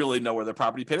don't really know where the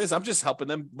property pin is. I'm just helping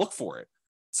them look for it.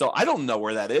 So I don't know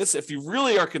where that is. If you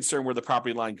really are concerned where the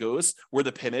property line goes, where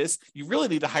the pin is, you really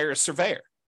need to hire a surveyor.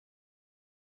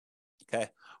 Okay.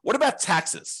 What about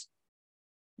taxes?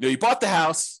 You bought the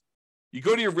house. You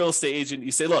go to your real estate agent,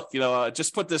 you say, look,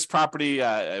 just put this property,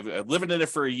 I'm living in it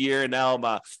for a year, and now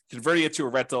I'm converting it to a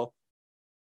rental.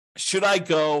 Should I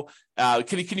go?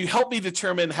 Can you help me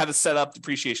determine how to set up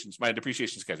my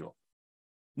depreciation schedule?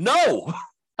 No,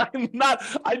 I do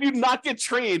not get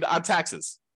trained on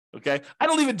taxes. Okay. I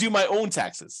don't even do my own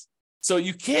taxes. So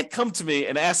you can't come to me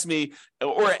and ask me,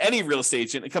 or any real estate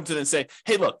agent, and come to them and say,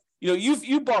 hey, look,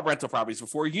 you've bought rental properties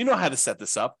before. You know how to set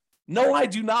this up. No, I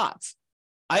do not.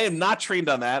 I am not trained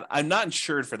on that. I'm not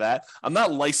insured for that. I'm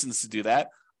not licensed to do that.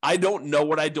 I don't know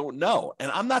what I don't know. And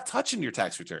I'm not touching your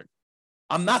tax return.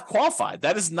 I'm not qualified.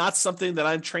 That is not something that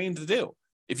I'm trained to do.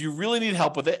 If you really need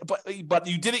help with it, but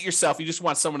you did it yourself, you just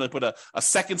want someone to put a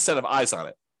second set of eyes on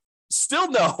it.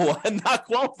 Still no, I'm not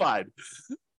qualified.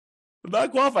 I'm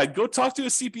not qualified. Go talk to a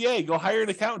CPA. Go hire an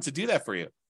accountant to do that for you.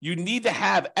 You need to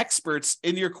have experts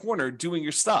in your corner doing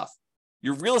your stuff.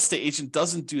 Your real estate agent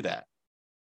doesn't do that.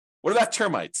 What about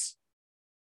termites?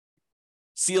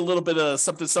 See a little bit of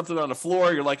something on the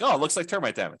floor. You're like, oh, it looks like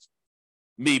termite damage.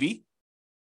 Maybe.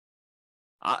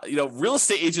 Real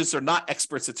estate agents are not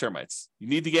experts at termites. You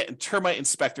need to get a termite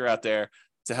inspector out there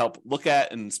to help look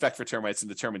at and inspect for termites and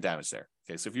determine damage there.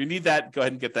 Okay, so if you need that, go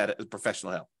ahead and get that as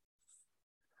professional help.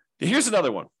 Here's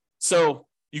another one. So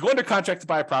you go under contract to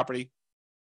buy a property.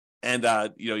 And,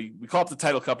 we call up the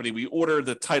title company. We order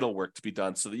the title work to be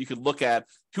done so that you can look at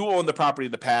who owned the property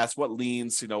in the past, what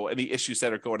liens, any issues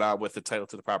that are going on with the title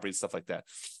to the property and stuff like that.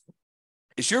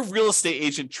 Is your real estate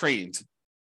agent trained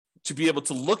to be able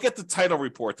to look at the title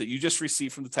report that you just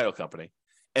received from the title company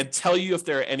and tell you if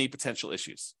there are any potential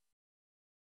issues?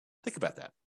 Think about that.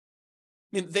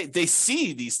 They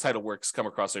see these title works come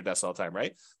across their desk all the time,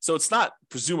 right? So it's not,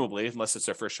 presumably, unless it's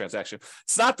their first transaction,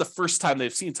 it's not the first time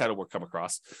they've seen title work come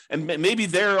across. And maybe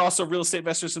they're also real estate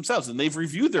investors themselves, and they've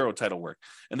reviewed their own title work,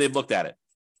 and they've looked at it.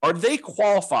 Are they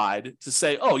qualified to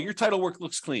say, oh, your title work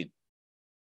looks clean?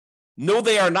 No,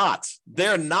 they are not.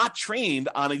 They're not trained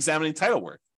on examining title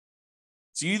work.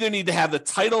 So you either need to have the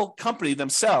title company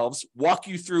themselves walk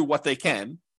you through what they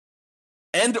can,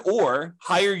 and or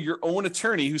hire your own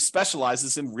attorney who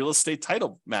specializes in real estate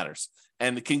title matters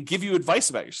and can give you advice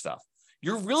about your stuff.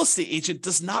 Your real estate agent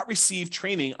does not receive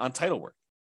training on title work.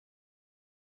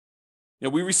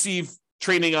 We receive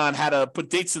training on how to put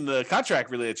dates in the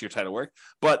contract related to your title work,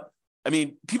 but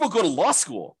people go to law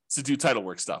school to do title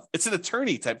work stuff. It's an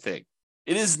attorney type thing.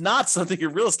 It is not something your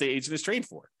real estate agent is trained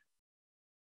for.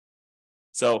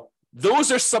 So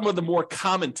those are some of the more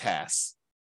common tasks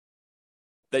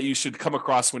that you should come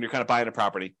across when you're kind of buying a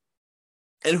property.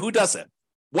 And who doesn't?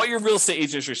 What your real estate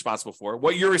agent is responsible for,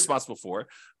 what you're responsible for,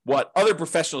 what other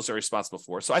professionals are responsible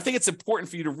for. So I think it's important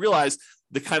for you to realize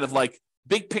the kind of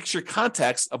big picture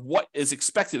context of what is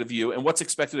expected of you and what's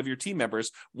expected of your team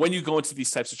members when you go into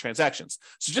these types of transactions.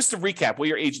 So just to recap what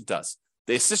your agent does.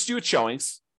 They assist you with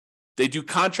showings. They do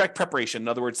contract preparation. In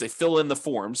other words, they fill in the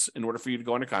forms in order for you to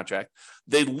go under contract.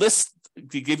 They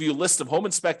give you a list of home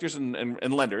inspectors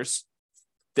and lenders.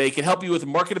 They can help you with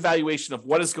market evaluation of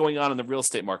what is going on in the real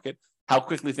estate market, how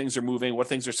quickly things are moving, what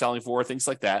things are selling for, things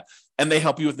like that. And they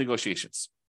help you with negotiations.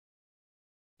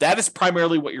 That is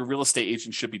primarily what your real estate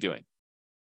agent should be doing,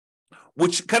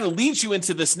 which kind of leads you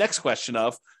into this next question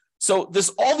of, so there's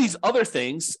all these other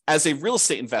things as a real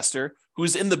estate investor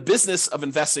who's in the business of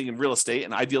investing in real estate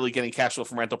and ideally getting cash flow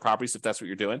from rental properties, if that's what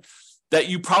you're doing, that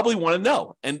you probably want to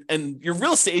know. And your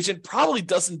real estate agent probably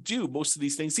doesn't do most of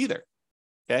these things either.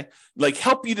 Okay. Like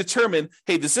help you determine,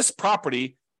 hey, does this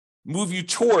property move you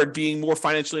toward being more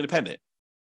financially independent?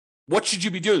 What should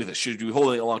you be doing with this? Should you be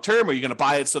holding it long term? Are you going to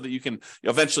buy it so that you can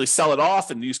eventually sell it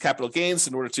off and use capital gains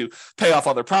in order to pay off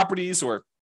other properties, or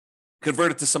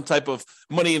convert it to some type of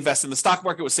money invest in the stock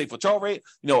market with safe withdrawal rate?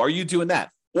 Are you doing that?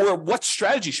 Or what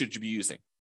strategy should you be using?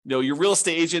 Your real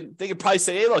estate agent, they could probably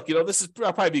say, hey, look, this is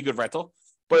probably be a good rental.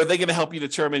 But are they going to help you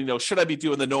determine, should I be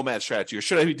doing the nomad strategy, or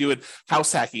should I be doing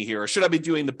house hacking here, or should I be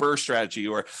doing the BRRRR strategy,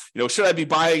 or should I be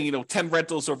buying 10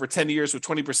 rentals over 10 years with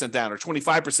 20% down, or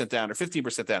 25% down, or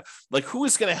 15% down? Like, who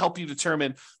is going to help you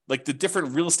determine like the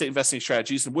different real estate investing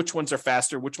strategies and which ones are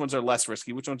faster, which ones are less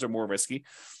risky, which ones are more risky?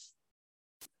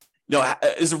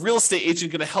 Is a real estate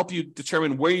agent going to help you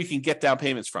determine where you can get down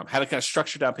payments from, how to kind of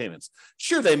structure down payments?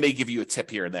 Sure, they may give you a tip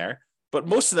here and there, but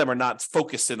most of them are not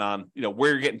focused in on,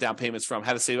 where you're getting down payments from,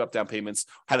 how to save up down payments,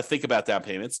 how to think about down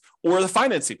payments, or the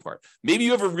financing part. Maybe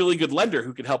you have a really good lender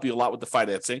who can help you a lot with the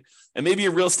financing, and maybe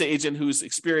a real estate agent who's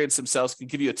experienced themselves can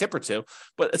give you a tip or two,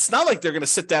 but it's not like they're going to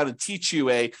sit down and teach you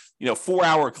a,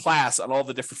 4-hour class on all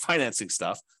the different financing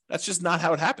stuff. That's just not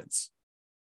how it happens.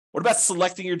 What about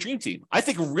selecting your dream team? I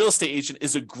think a real estate agent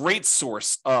is a great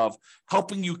source of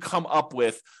helping you come up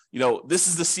with, this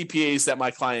is the CPAs that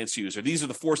my clients use, or these are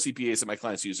the 4 CPAs that my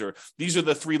clients use, or these are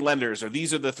the 3 lenders, or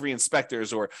these are the 3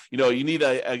 inspectors, or, you need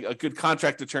a good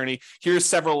contract attorney. Here's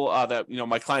several that,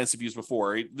 my clients have used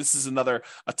before. This is a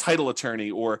title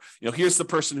attorney, or, here's the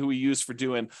person who we use for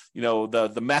doing,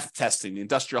 the meth testing, the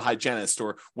industrial hygienist,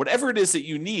 or whatever it is that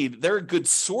you need. They're a good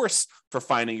source for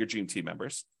finding your dream team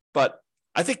members. But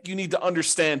I think you need to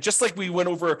understand, just like we went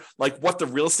over like what the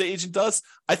real estate agent does,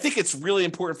 I think it's really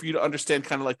important for you to understand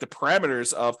kind of like the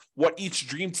parameters of what each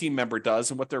dream team member does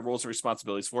and what their roles and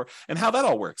responsibilities for and how that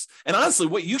all works. And honestly,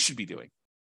 what you should be doing,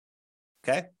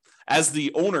 okay, as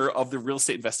the owner of the real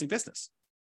estate investing business.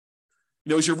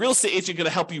 Is your real estate agent going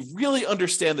to help you really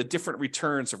understand the different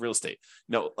returns of real estate?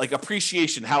 Like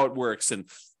appreciation, how it works, and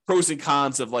pros and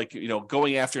cons of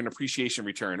going after an appreciation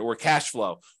return, or cash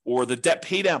flow, or the debt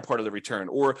pay down part of the return,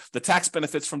 or the tax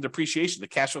benefits from depreciation, the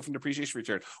cash flow from depreciation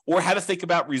return, or how to think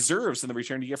about reserves and the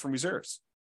return you get from reserves,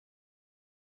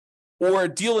 or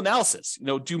deal analysis.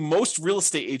 Do most real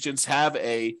estate agents have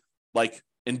a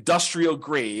industrial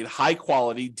grade, high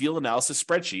quality deal analysis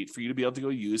spreadsheet for you to be able to go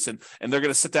use? And they're going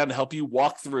to sit down and help you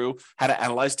walk through how to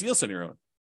analyze deals on your own?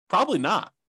 Probably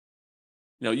not.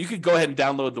 You could go ahead and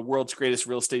download the world's greatest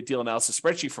real estate deal analysis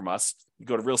spreadsheet from us. You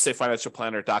go to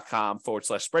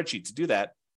realestatefinancialplanner.com/spreadsheet to do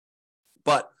that.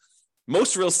 But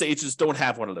most real estate agents don't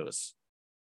have one of those.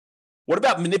 What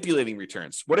about manipulating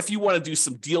returns? What if you want to do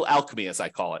some deal alchemy, as I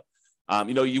call it?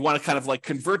 You want to kind of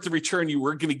convert the return you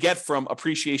were going to get from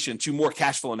appreciation to more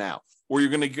cash flow now, or you're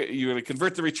going to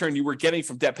convert the return you were getting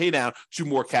from debt pay down to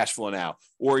more cash flow now,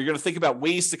 or you're going to think about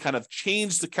ways to kind of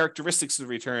change the characteristics of the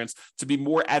returns to be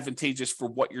more advantageous for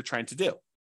what you're trying to do.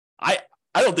 I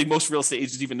don't think most real estate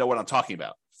agents even know what I'm talking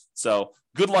about. So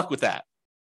good luck with that.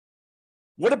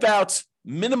 What about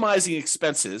minimizing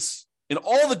expenses in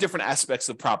all the different aspects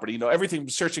of property? Everything from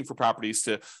searching for properties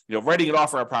to, writing an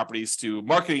offer on properties, to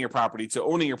marketing your property, to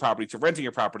owning your property, to renting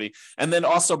your property, and then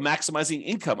also maximizing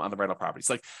income on the rental properties.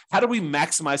 Like, how do we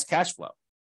maximize cash flow?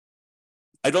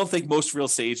 I don't think most real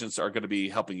estate agents are going to be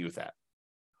helping you with that.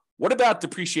 What about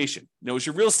depreciation? Is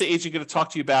your real estate agent going to talk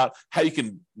to you about how you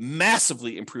can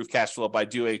massively improve cash flow by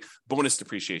doing bonus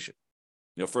depreciation?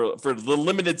 For the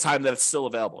limited time that it's still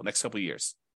available, next couple of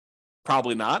years?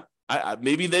 Probably not.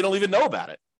 Maybe they don't even know about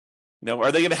it.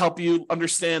 Are they going to help you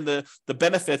understand the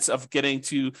benefits of getting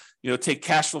to, take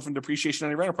cash flow from depreciation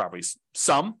on your rental properties?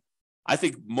 Some. I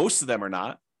think most of them are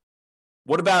not.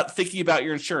 What about thinking about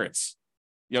your insurance?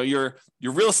 Your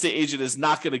real estate agent is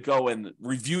not going to go and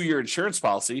review your insurance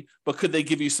policy, but could they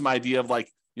give you some idea of how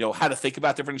to think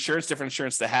about different insurance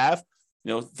to have,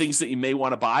 things that you may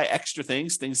want to buy, extra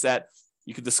things that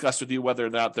you could discuss with you whether or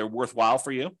not they're worthwhile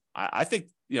for you? I think,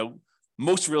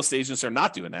 most real estate agents are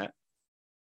not doing that.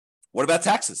 What about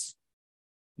taxes?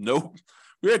 No,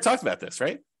 we already talked about this,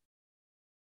 right?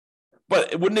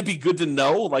 But wouldn't it be good to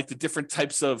know the different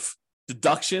types of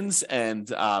deductions and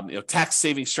tax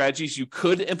saving strategies you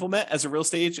could implement as a real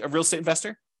estate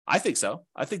investor? I think so.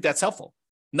 I think that's helpful.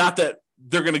 Not that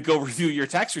they're going to go review your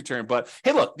tax return, but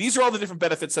hey, look, these are all the different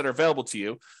benefits that are available to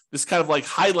you. This is kind of like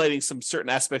highlighting some certain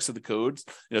aspects of the code,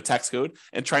 tax code,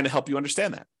 and trying to help you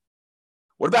understand that.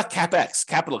 What about CapEx,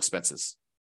 capital expenses?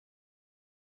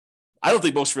 I don't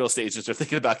think most real estate agents are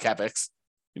thinking about CapEx,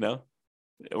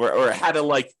 or how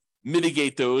to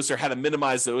mitigate those, or how to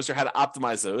minimize those, or how to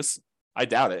optimize those. I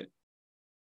doubt it.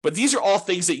 But these are all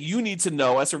things that you need to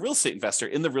know as a real estate investor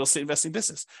in the real estate investing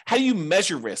business. How do you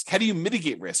measure risk? How do you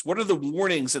mitigate risk? What are the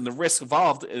warnings and the risks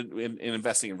involved in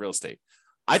investing in real estate?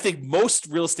 I think most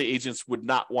real estate agents would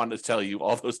not want to tell you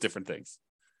all those different things,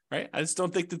 right? I just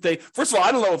don't think that first of all,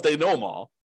 I don't know if they know them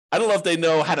all. I don't know if they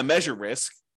know how to measure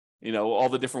risk. All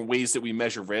the different ways that we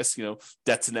measure risk,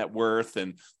 debt to net worth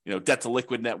and, debt to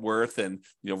liquid net worth and,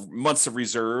 months of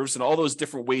reserves and all those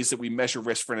different ways that we measure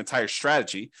risk for an entire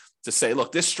strategy to say,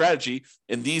 look, this strategy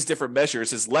in these different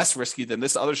measures is less risky than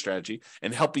this other strategy,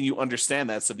 and helping you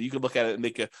understand that so that you can look at it and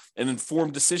make an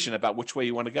informed decision about which way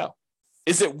you want to go.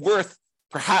 Is it worth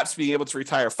perhaps being able to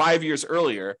retire 5 years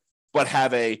earlier, but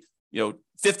have a,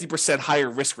 50% higher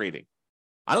risk rating?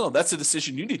 I don't know. That's a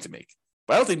decision you need to make.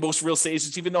 But I don't think most real estate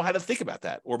agents even know how to think about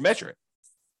that or measure it.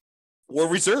 Or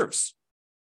reserves.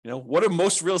 What do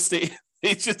most real estate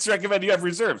agents recommend you have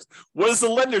reserves? What is the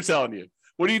lender telling you?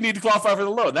 What do you need to qualify for the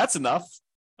loan? That's enough.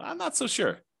 I'm not so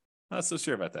sure. Not so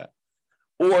sure about that.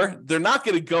 Or they're not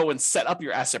going to go and set up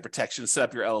your asset protection, set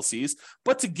up your LLCs,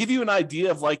 but to give you an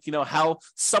idea of how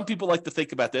some people like to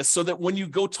think about this, so that when you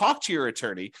go talk to your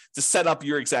attorney to set up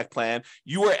your exact plan,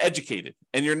 you are educated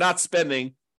and you're not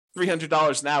spending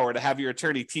 $300 an hour to have your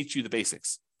attorney teach you the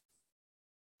basics.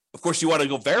 Of course, you want to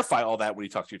go verify all that when you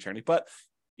talk to your attorney, but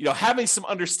having some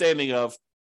understanding of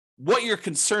what you're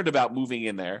concerned about moving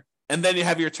in there, and then you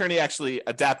have your attorney actually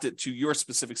adapt it to your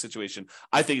specific situation,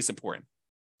 I think is important.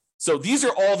 So these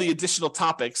are all the additional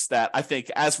topics that I think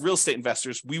as real estate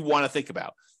investors, we want to think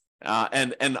about.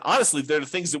 And honestly, they're the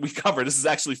things that we cover. This is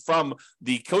actually from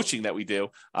the coaching that we do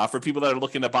for people that are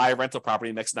looking to buy a rental property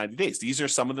in the next 90 days. These are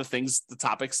some of the things, the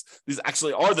topics. These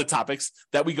actually are the topics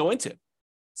that we go into.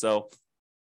 So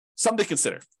something to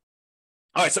consider.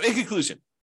 All right. So in conclusion,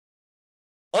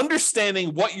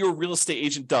 understanding what your real estate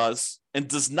agent does and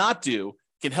does not do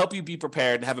can help you be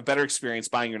prepared and have a better experience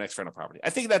buying your next rental property. I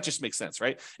think that just makes sense,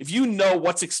 right? If you know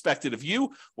what's expected of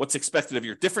you, what's expected of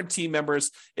your different team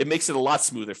members, it makes it a lot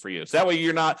smoother for you. So that way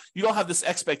you don't have this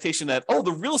expectation that, oh,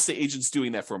 the real estate agent's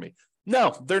doing that for me.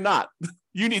 No, they're not.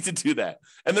 You need to do that.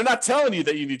 And they're not telling you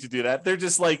that you need to do that. They're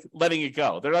just letting it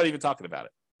go. They're not even talking about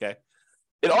it, okay?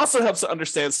 It also helps to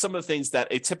understand some of the things that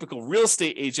a typical real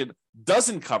estate agent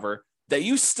doesn't cover that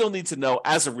you still need to know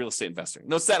as a real estate investor.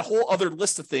 It's that whole other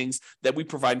list of things that we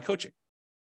provide in coaching.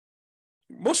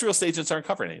 Most real estate agents aren't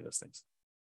covering any of those things.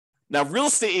 Now, real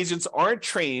estate agents aren't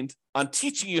trained on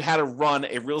teaching you how to run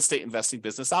a real estate investing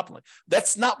business optimally.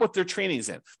 That's not what their training is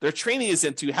in. Their training is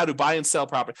into how to buy and sell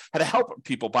property, how to help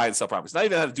people buy and sell properties, not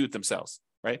even how to do it themselves,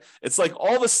 right? It's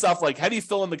all this stuff how do you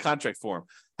fill in the contract form?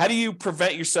 How do you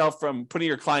prevent yourself from putting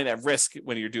your client at risk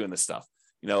when you're doing this stuff?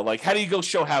 How do you go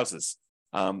show houses?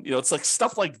 It's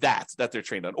stuff like that they're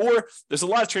trained on. Or there's a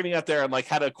lot of training out there on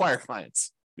how to acquire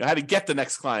clients, how to get the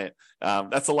next client.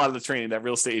 That's a lot of the training that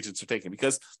real estate agents are taking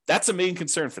because that's a main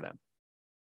concern for them.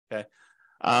 Okay.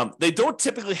 They don't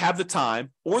typically have the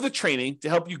time or the training to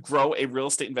help you grow a real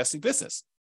estate investing business.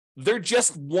 They're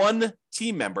just one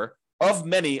team member of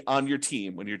many on your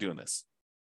team when you're doing this.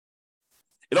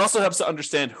 It also helps to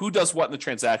understand who does what in the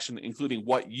transaction, including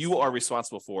what you are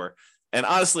responsible for. And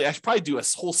honestly, I should probably do a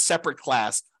whole separate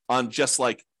class on just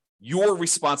your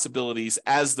responsibilities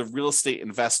as the real estate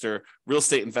investor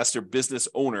business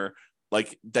owner,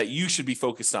 that you should be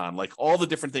focused on, all the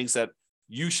different things that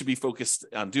you should be focused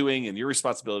on doing and your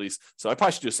responsibilities. So I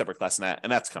probably should do a separate class on that,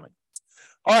 and that's coming.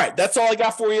 All right, that's all I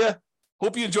got for you.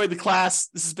 Hope you enjoyed the class.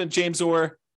 This has been James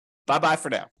Orr. Bye-bye for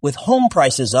now. With home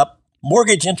prices up,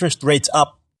 mortgage interest rates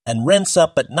up, and rents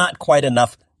up but not quite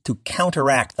enough to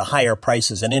counteract the higher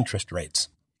prices and interest rates,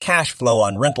 cash flow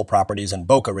on rental properties in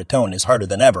Boca Raton is harder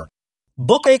than ever.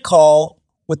 Book a call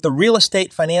with the Real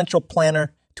Estate Financial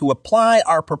Planner to apply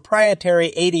our proprietary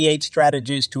 88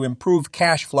 strategies to improve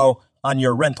cash flow on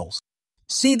your rentals.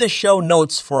 See the show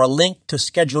notes for a link to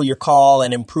schedule your call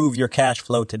and improve your cash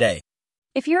flow today.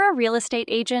 If you're a real estate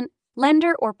agent,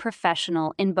 lender, or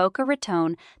professional in Boca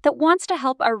Raton that wants to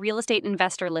help our real estate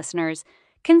investor listeners,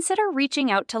 consider reaching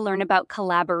out to learn about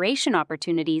collaboration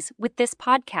opportunities with this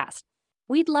podcast.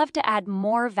 We'd love to add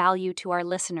more value to our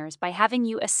listeners by having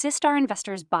you assist our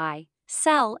investors buy,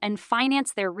 sell, and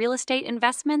finance their real estate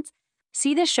investments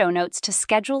See the show notes to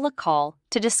schedule a call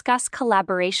to discuss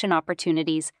collaboration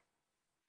opportunities